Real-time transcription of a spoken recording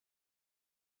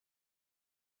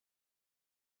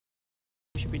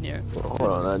be near it. Well,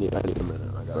 hold on, I need a minute.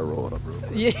 I gotta roll it up real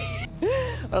quick. Yeah.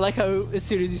 I like how as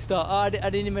soon as you start, oh, I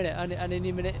need a minute. I need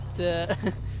a minute to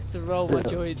to roll my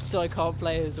joints so I can't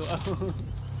play as well.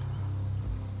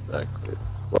 Exactly.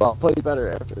 Well, I'll play better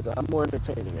after that. I'm more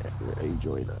entertaining after a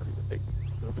joint.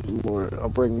 I'll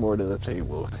bring more to the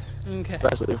table. Okay.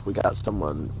 Especially if we got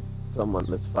someone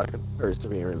that's fucking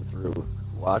persevering through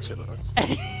watching us.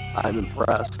 I'm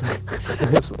impressed.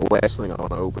 That's the last thing I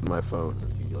want to open my phone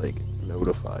and be like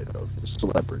notified of the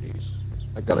celebrities.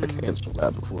 I gotta cancel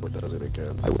that before it does it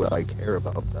again. I care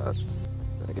about that.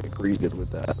 I get greeted with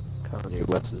that. Kanye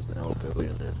West is now a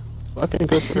billionaire. Fucking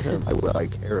good for him. I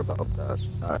care about that.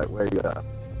 Alright, where you at?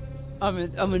 I'm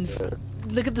in. Yeah.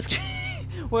 Look at the screen.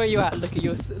 Where are you at? Look at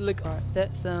your. Look. Alright,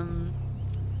 that's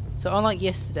So unlike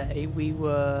yesterday, we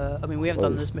were. I mean, we haven't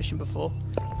done this mission before.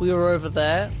 We were over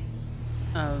there,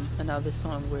 and now this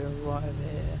time we're right over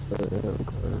here.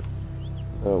 Okay.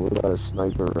 Oh, we got a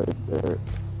sniper right there.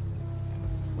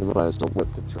 We might as well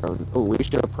whip the drone. Oh, we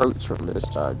should approach from this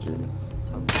side, dude.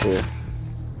 Up here.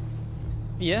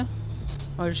 Yeah.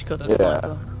 I just got that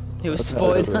sniper. He was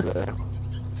spotting us. There.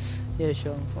 Yeah,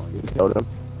 sure. I'm fine. You killed him?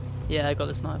 Yeah, I got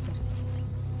the sniper.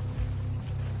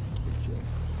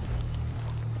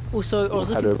 Also, I was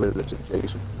head looking... over to this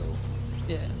adjacent hill.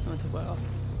 Yeah, I'm gonna talk about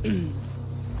it.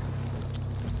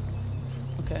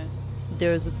 Okay.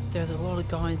 There's a lot of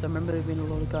guys. I remember there being a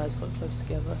lot of guys quite close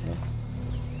together here.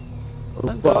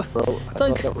 Oh fuck, bro! I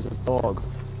thought that was a dog.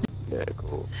 Yeah,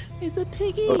 cool. It's a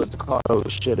piggy. Oh, it's a car. Oh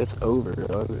shit, it's over.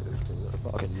 It's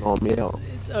fucking gnaw me out.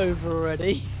 It's over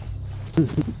already.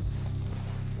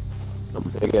 I'm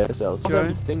big ass out.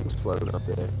 Some things floating up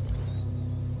there.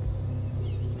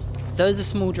 Those are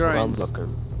small drones. I'm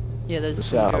looking. Yeah, those are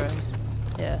small drones.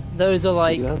 Yeah, those are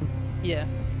like. Yeah.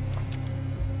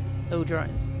 Little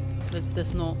drones.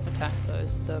 Let's not attack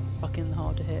those. They're fucking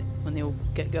hard to hit when they all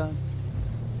get going.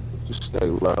 Just stay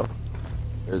low.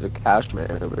 There's a cash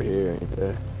man over here, ain't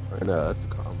there? Or no, that's a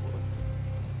convoy.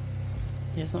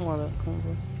 Yeah, it's not one about the convoy.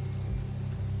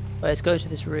 Right, let's go to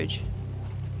this ridge.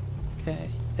 Okay,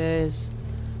 there's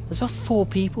about 4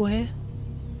 people here.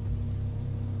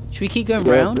 Should we keep going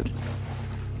round?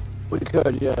 We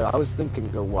could, yeah. I was thinking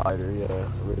go wider, yeah,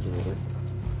 originally.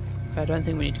 Okay, I don't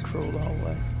think we need to crawl the whole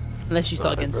way. Unless you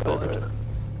start getting spotted. Right.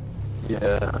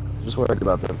 Yeah, I'm just worried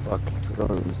about the fucking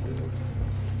drones, dude.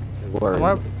 And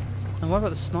what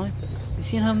about the snipers? You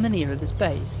seen how many are at this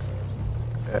base?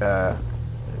 Yeah,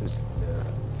 there's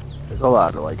a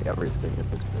lot of like everything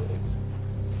at this base.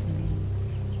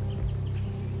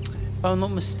 If I'm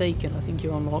not mistaken, I think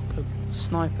you unlock a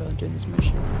sniper doing this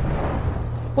mission.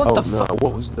 What the fuck?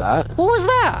 What was that? What was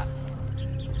that?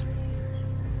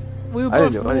 We were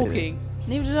both walking.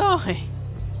 Neither did I.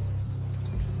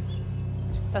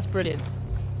 That's brilliant.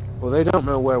 Well, they don't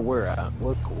know where we're at.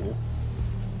 We're cool.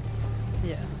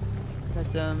 Yeah.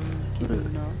 Let's keep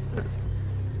moving on.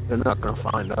 They're not gonna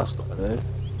find us, are they?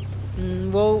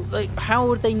 Well, like, how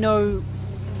would they know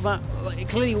that? Like, it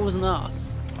clearly wasn't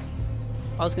us.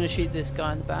 I was gonna shoot this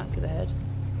guy in the back of the head.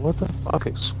 What the fuck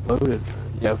exploded?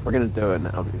 Yeah, if we're gonna do it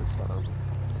now, be this time.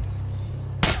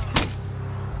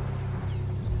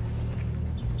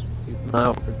 Keep an eye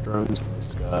out for drones in the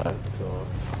sky. That's all.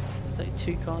 There's like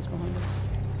 2 cars behind us.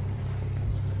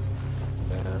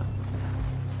 Yeah.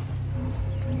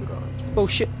 Oh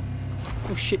shit!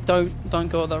 Oh shit! Don't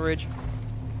go up that ridge.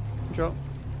 Drop.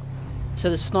 So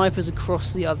the snipers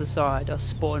across the other side are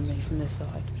spotting me from this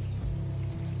side.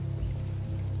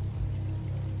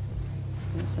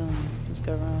 Let's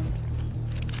go around.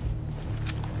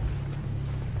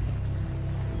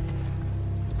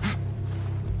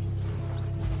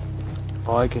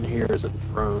 All I can hear is a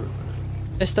drone.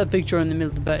 It's that big drone in the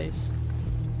middle of the base.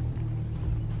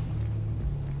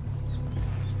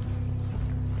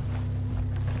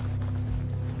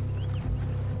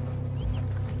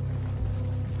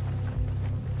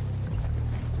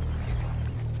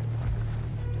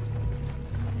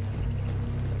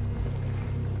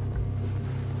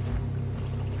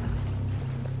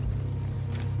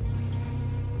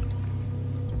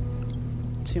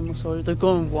 Two more soldiers. They've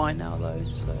gone white now though,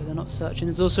 so they're not searching.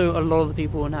 There's also a lot of the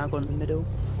people who are now gone in the middle.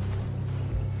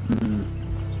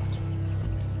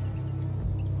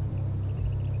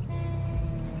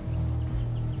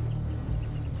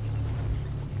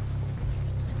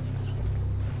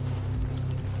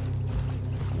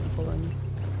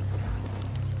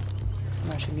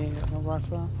 I'm actually getting my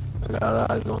rifle out. I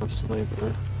got eyes on a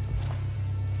sniper.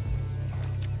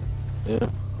 Yeah.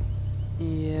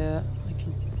 Yeah,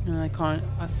 I can't.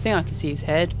 I think I can see his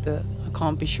head, but I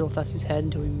can't be sure if that's his head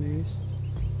until he moves.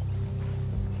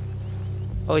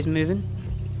 Oh, he's moving.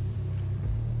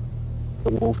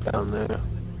 The wolf down there.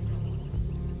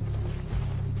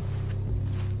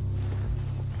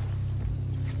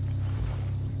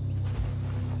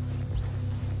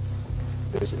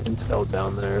 There's intel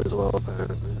down there as well,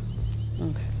 apparently.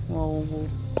 Okay, well, we'll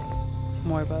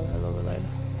worry about that a little bit later.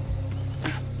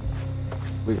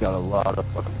 We got a lot of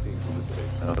fucking people to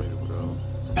take out here, bro.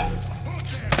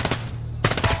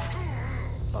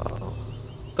 Uh-oh.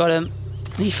 Got him.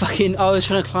 He fucking. I was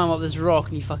trying to climb up this rock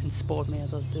and he fucking spotted me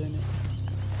as I was doing it.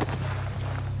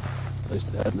 He's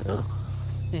dead now.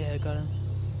 Yeah, got him.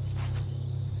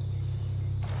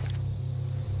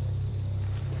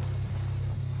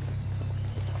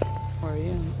 Where are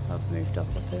you? I've moved up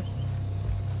here.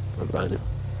 I'm behind you.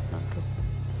 Oh, cool.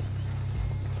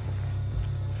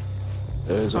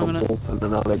 There's a gonna- wolf and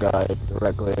another guy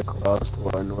directly across to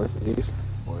our northeast,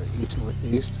 or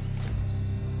east-northeast.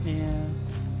 Yeah.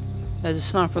 There's a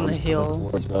sniper on the One's coming hill.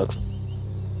 towards us.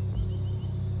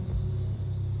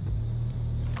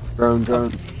 Drone.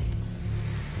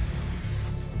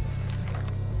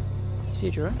 You see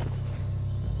a drone?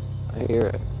 I hear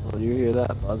it. Well, you hear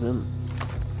that buzzing?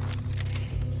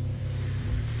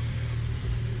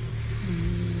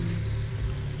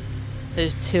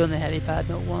 There's two on the helipad,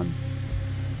 not one.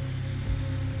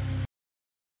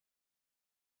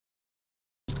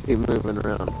 Just keep moving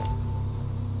around.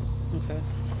 Okay.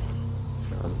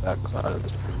 On the back side of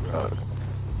this big road.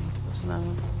 What's an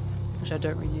ammo? Which I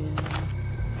don't really need anymore.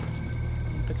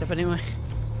 Picked up anyway.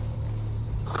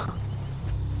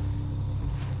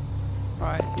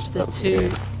 Right, there's two.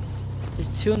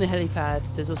 There's two on the helipad.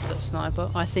 There's also that sniper.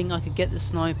 I think I could get the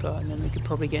sniper, and then we could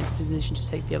probably get into position to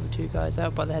take the other two guys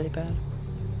out by the helipad.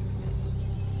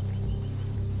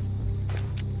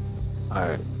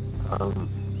 Alright.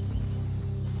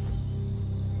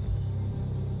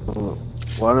 Well,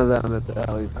 one of them at the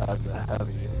helipad's a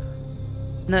heavy.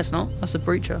 No, it's not. That's a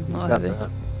breacher, not a heavy.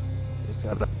 He's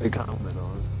got a big helmet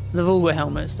on. They've all got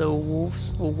helmets. They're all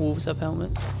wolves. All wolves have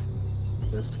helmets.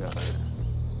 This guy.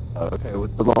 Oh, okay,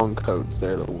 with the long coats,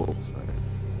 they're the wolves, right?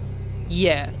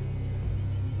 Yeah.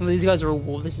 Well, these guys are all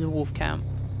wolves. This is a wolf camp.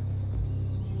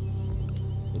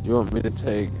 Do you want me to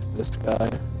take this guy?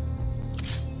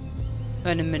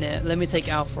 In a minute, let me take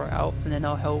Alpha out, and then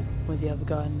I'll help with the other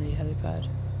guy in the helipad.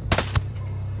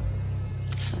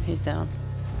 He's down.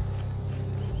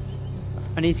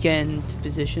 I need to get into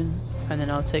position, and then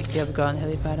I'll take the other guy on the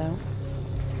helipad out.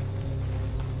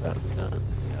 That'd be done.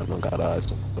 Yeah, I've not got eyes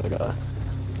on the guy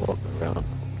walking around.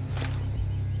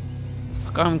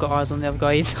 Fuck, I haven't got eyes on the other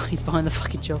guy. He's behind the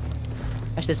fucking job.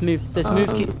 Actually, let's move. Let's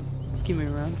keep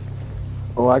moving around.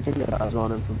 Oh, I can get eyes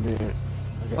on him from here.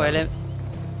 Wait,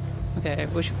 okay,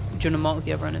 do you want to mark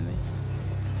the other enemy?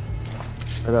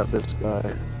 I got this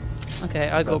guy. Okay,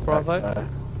 I got Bravo. that guy.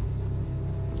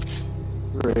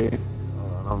 3.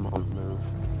 Hold on, I'm on the move.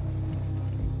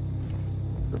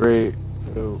 3,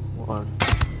 2, 1.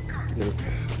 Shoot.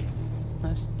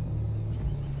 Nice.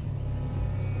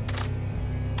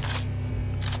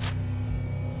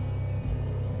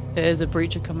 There's a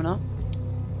breacher coming up.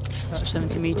 About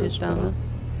 70 meters down there.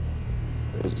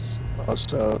 There's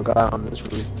also a guy on this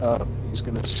rooftop. He's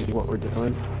gonna see what we're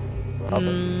doing.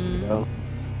 Bravo needs to go.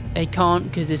 He can't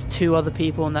because there's two other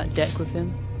people on that deck with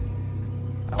him.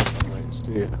 Alpha might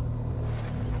see it.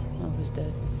 Alpha's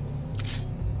dead.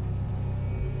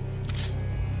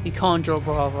 You can't drop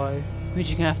Bravo. We're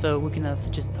just gonna have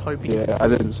to just hope he doesn't Yeah, see I it.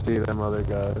 didn't see them other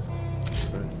guys.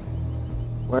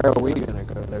 Where are we gonna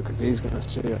go though? Because he's gonna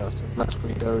see us unless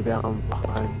we go down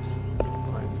behind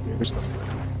here somewhere.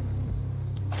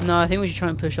 No, I think we should try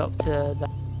and push up to that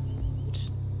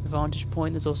vantage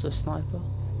point. There's also a sniper.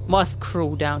 Might have to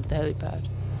crawl down to the helipad.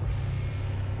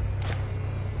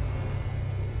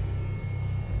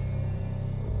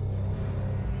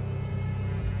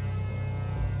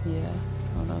 Yeah,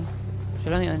 I don't know. I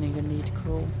don't think I'm even gonna need to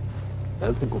crawl.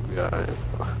 I think we'll be alright.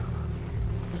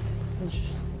 Let's just...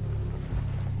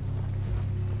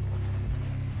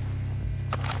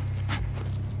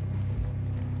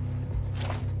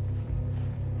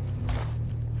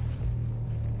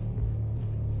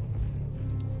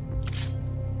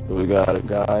 We got a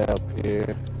guy up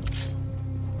here.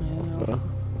 Yeah,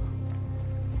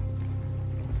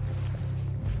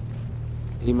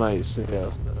 He might see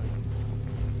us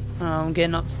though. I'm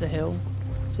getting up to the hill.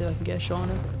 See if I can get a shot on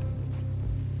him.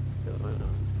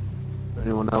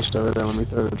 Anyone else over there? Let me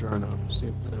throw the drone up. See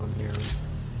if anyone hear him.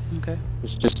 Okay.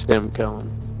 It's just him killing.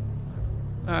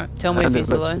 Alright, tell me if he's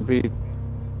alone.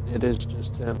 It is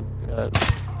just him. Good.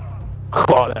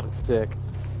 Oh, that was sick.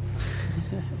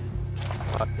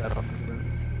 Watch that off the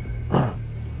drone.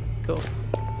 Cool.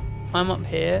 I'm up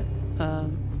here.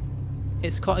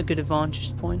 It's quite a good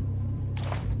advantage point.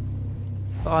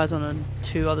 Got eyes on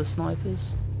 2 other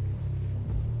snipers.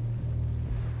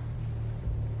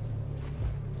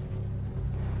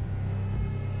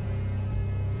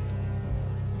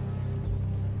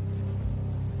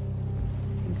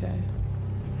 Okay.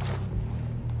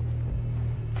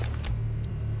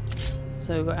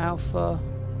 So we've got Alpha.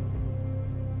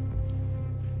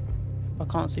 I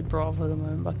can't see Bravo at the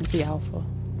moment, but I can see Alpha.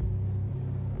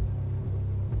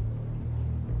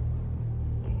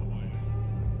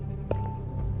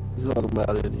 He's talking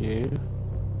about it here.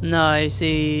 No, you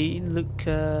see, look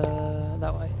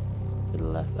that way, to the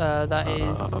left. That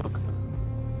is Okay.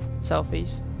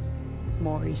 southeast,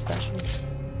 more east actually.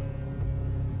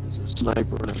 There's a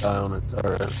sniper and a guy on a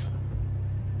turret.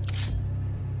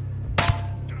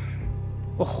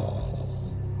 Oh,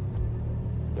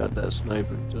 Got that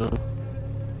sniper too.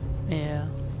 yeah.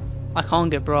 I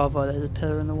can't get Bravo. There's a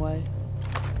pillar in the way.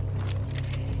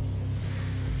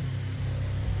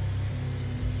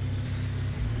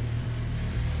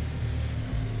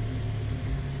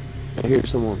 I hear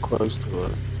someone close to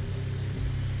it.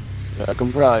 Yeah, I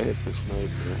can probably hit the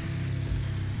sniper.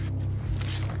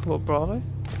 What, Bravo?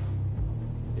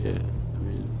 Yeah, I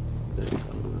mean, they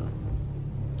come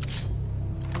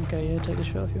Okay, yeah, take a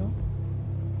shot if you want.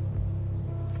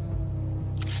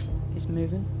 He's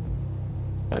moving.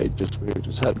 we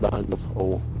just head behind the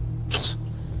pole.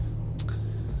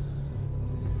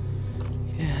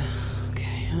 Yeah,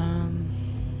 okay,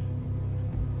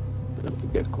 Have to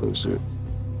get closer.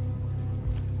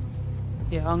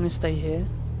 yeah, I'm gonna stay here.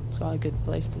 It's got a good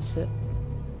place to sit.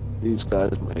 These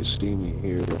guys might see me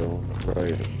here though, on the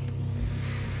right.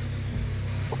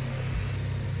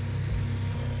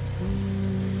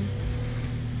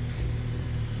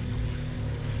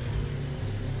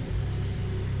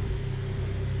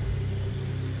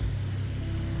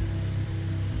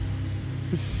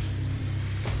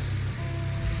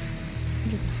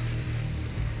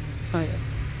 Oh yeah.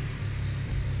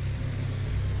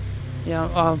 Yeah,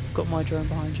 I've got my drone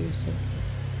behind you, so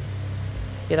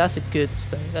yeah, that's a good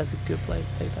space. That's a good place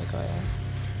to take that guy out.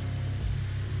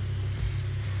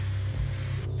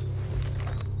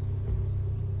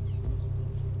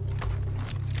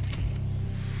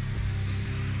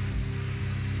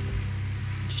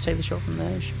 Just take the shot from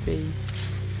there. It should be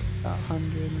about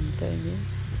 130 meters,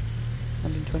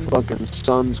 120. Fucking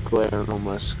sun's glaring on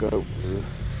my scope, dude.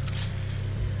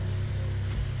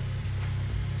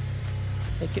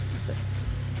 Take it.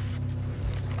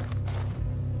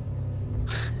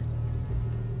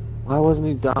 Why wasn't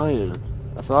he dying?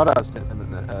 I thought I was hitting him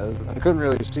in the head. I couldn't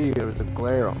really see. There was a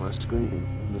glare on my screen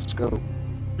in the scope.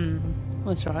 Well,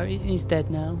 that's right. He's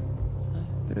dead now.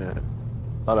 So. Yeah.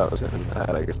 Thought I was hitting him in the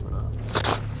head. I guess not.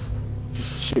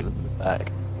 Shoot him in the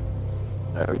back.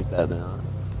 There, he's dead now.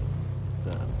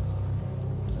 Do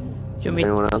you want me?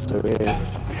 Anyone else over here?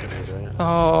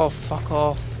 Oh, fuck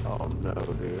off. Oh no,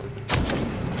 dude.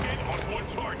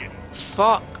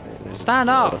 Fuck. Stand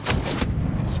up.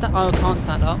 Oh, I can't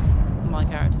stand up. My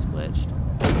character's glitched.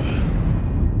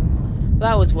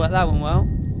 That went well.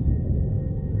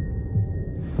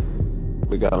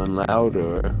 We going loud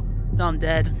or? I'm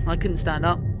dead. I couldn't stand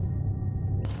up.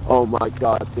 Oh my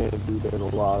god, damn dude, there's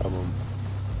a lot of them.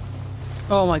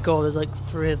 Oh my god, there's like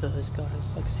 3 of those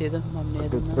guys. I can see them. I'm near I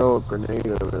them could now. throw a grenade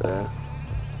over there.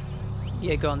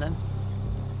 Yeah, go on then.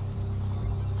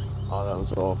 Oh, that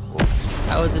was awful.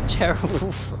 That was a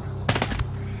terrible throw.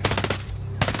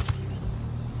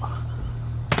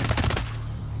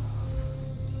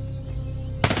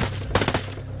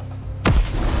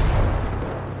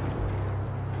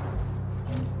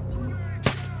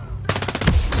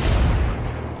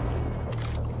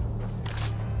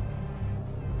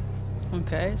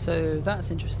 Okay, so that's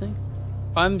interesting.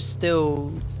 I'm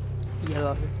still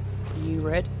yellow. Are you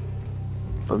red?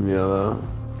 I'm yellow.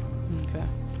 Okay.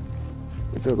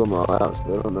 We took them all out, so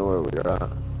they don't know where we're at.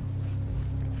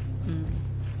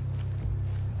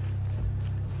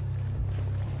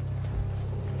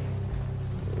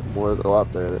 If more go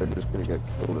up there, they're just gonna get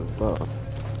killed as well.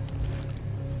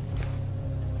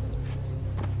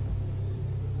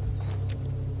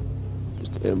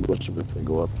 Just ambush them if they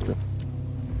go up there.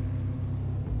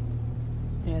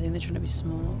 Yeah, I think they're trying to be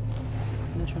smart.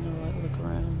 They're trying to like look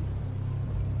around.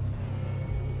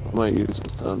 I might use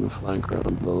this time to flank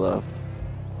around to the left.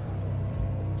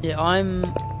 Yeah, I'm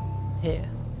here.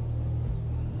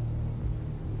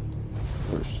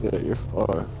 Oh shit, you're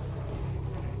far.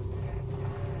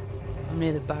 I'm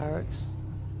near the barracks.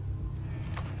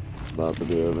 About to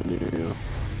be over near you.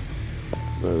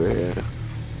 I'm over here.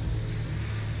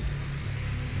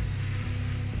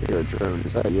 You're a drone,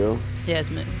 is that you? Yeah, it's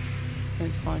me. I'm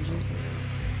going to find you.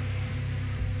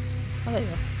 Oh, there you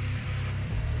are.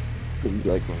 Didn't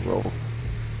you like my roll?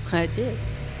 I did.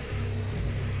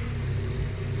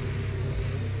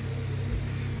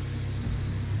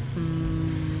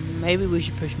 Maybe we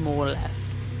should push more left.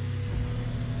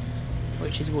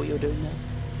 Which is what you're doing now.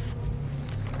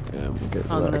 Yeah, I'm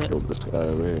gonna get killed this guy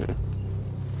over here.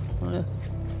 I'm gonna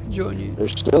join you. They're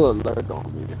still alert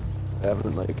on me. I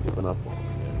haven't like given up on me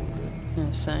yet.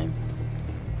 Yeah, same.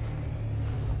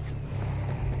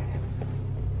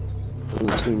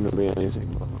 Doesn't seem to be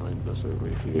anything behind us over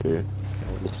here.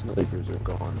 All the snipers are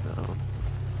gone now.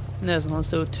 There's one,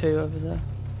 still 2 over there.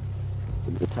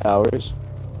 In the towers?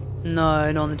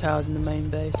 No, not on the towers in the main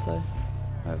base though.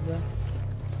 Over there.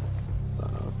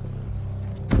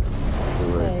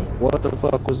 Hey. What the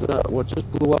fuck was that? What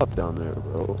just blew up down there,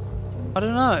 bro? I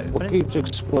don't know. What keeps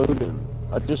exploding?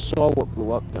 I just saw what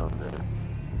blew up down there.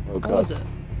 Oh god. What was it? Did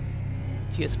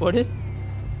you get spotted?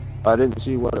 I didn't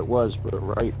see what it was, but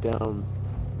right down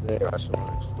there I saw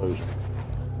an explosion.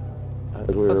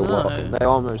 As we were walking, they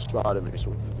almost spotted me,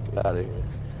 so we need to get out of here.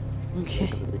 Okay.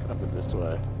 They're gonna be coming this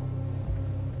way.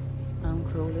 I'm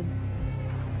crawling.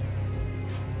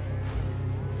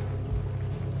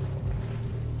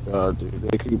 God, dude,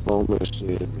 they keep almost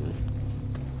seeing me.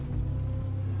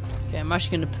 Okay, I'm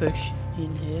actually gonna push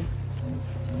in here.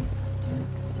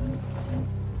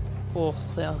 Oh,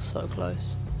 they are so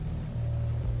close.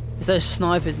 There's those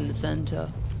snipers in the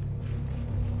center.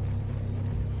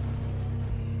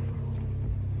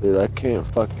 Dude, I can't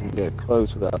fucking get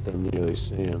close without them really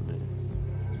seeing me.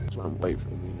 So I'm waiting for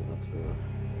me to through.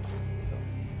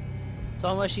 So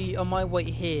I might wait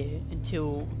here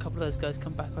until a couple of those guys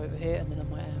come back over here, and then I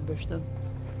might ambush them.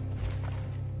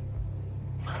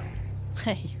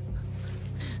 Hey.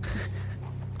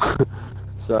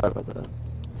 Sorry about that.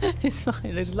 It's fine,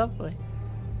 it looks lovely.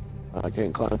 I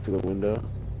can't climb through the window.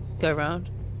 Go around.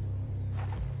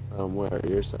 Where?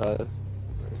 Your side?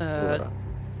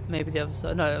 Maybe the other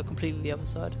side. No, completely the other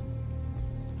side.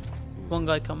 One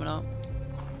guy coming up.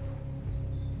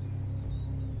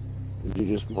 Did you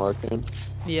just mark him?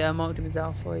 Yeah, I marked him as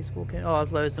Alpha. He's walking. Oh, I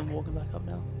was Lowe's and walking back up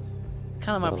now.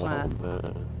 Kind of my plan.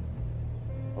 Man.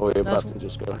 Oh, you're about to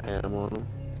just go ham on them?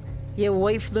 Yeah, we'll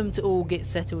wait for them to all get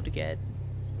settled again.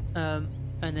 And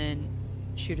then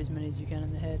shoot as many as you can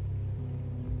in the head.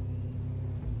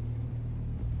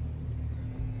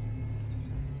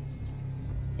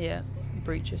 Yeah,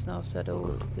 breach is now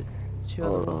settled. The 2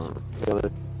 other ones.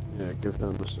 Yeah, give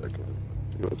them a second.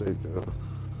 See what they do.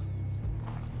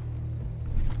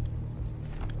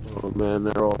 Oh man,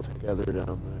 they're all together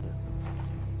down there.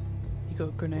 You got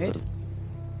a grenade?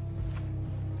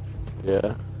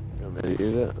 Yeah. You want me to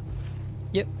use it?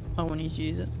 Yep, I want you to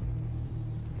use it.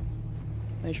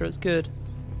 Make sure it's good.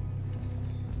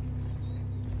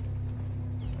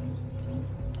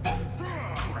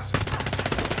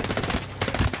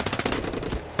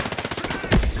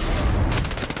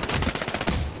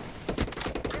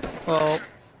 Well,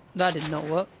 that did not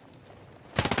work.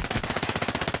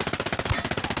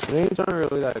 Grenades aren't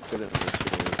really that good at this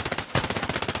game.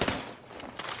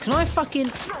 Can I fucking...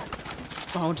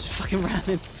 Oh, I just fucking ran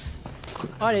him.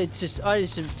 I did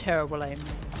some terrible aim.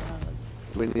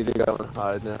 We need to go and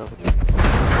hide now.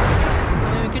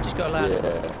 I mean, we could just go land. Yeah.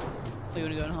 So you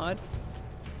wanna go and hide?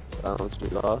 Silence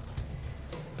is off.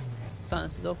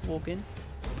 Silence is off, walk in.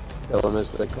 Kill them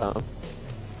as they come.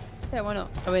 Yeah, why not?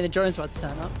 I mean, the drone's about to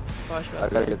turn up. I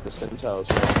gotta get the tentacles.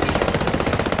 Yeah,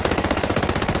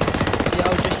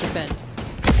 I'll just defend.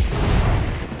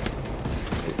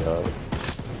 There you go.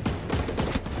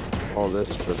 All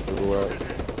this for blew up.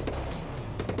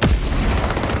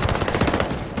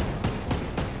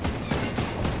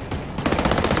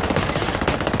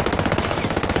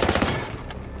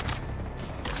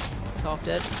 It's half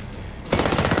dead.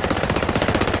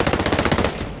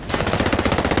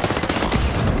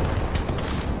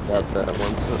 Got that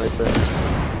one sniper.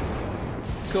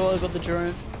 Cool, I got the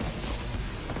drone.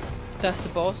 That's the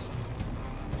boss.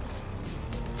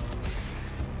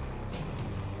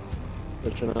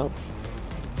 Pushing up.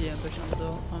 Yeah, I'm pushing up as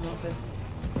well. I'm up here.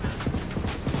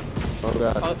 Oh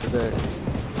god, today.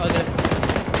 I got it.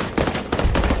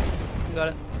 Got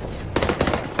it.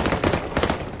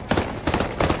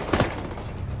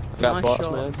 Got Nice boss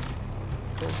shot. man.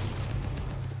 Cool.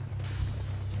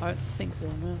 I don't think so,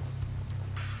 mouse.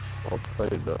 Well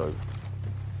played, dog.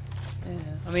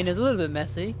 Yeah, I mean, it's a little bit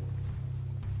messy.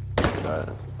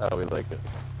 That's how we like it.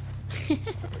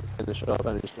 Finish off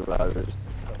any survivors.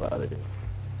 Hell out of here.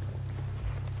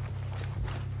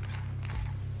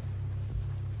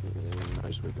 Yeah,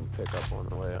 nice, we can pick up on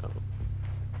the way out.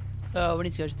 Oh, we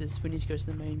need to go to this. We need to go to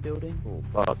the main building. Oh,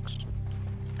 bucks.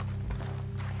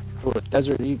 Oh, a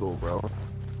Desert Eagle, bro.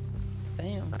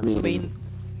 Damn. I mean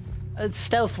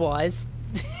stealth-wise,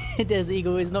 Desert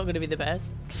Eagle is not going to be the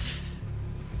best.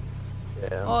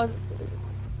 yeah. Oh,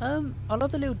 I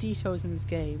love the little details in this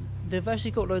game. They've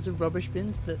actually got loads of rubbish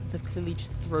bins that they've clearly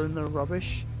just thrown the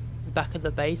rubbish at the back of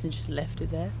the base and just left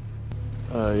it there.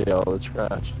 Yeah, all the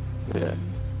trash. Yeah.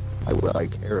 I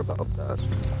care about that.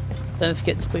 Don't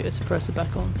forget to put your suppressor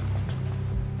back on.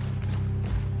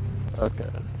 Okay.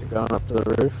 You're going up to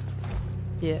the roof?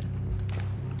 Yeah.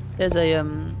 There's a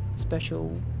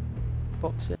special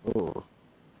box here. Ooh.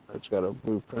 I just got a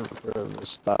blueprint for the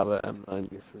Stava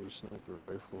M93 sniper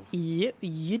rifle. Yep,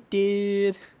 you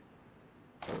did.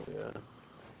 Oh yeah.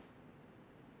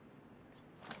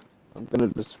 I'm gonna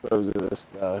dispose of this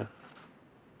guy.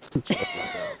 Check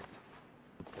this out.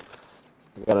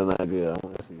 I got an idea. I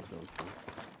want to see something.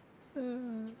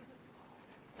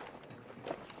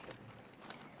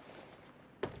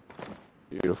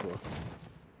 Beautiful.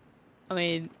 I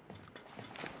mean,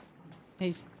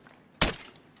 he's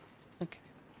okay.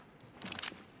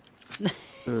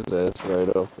 There's this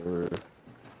right off the roof.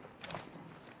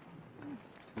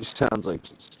 He sounds like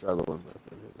she's struggling with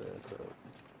his ass up.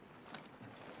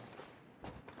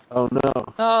 Oh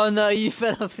no! Oh no, you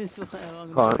fell off his way.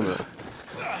 Karma.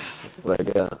 That's what I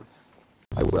got.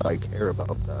 I care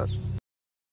about that.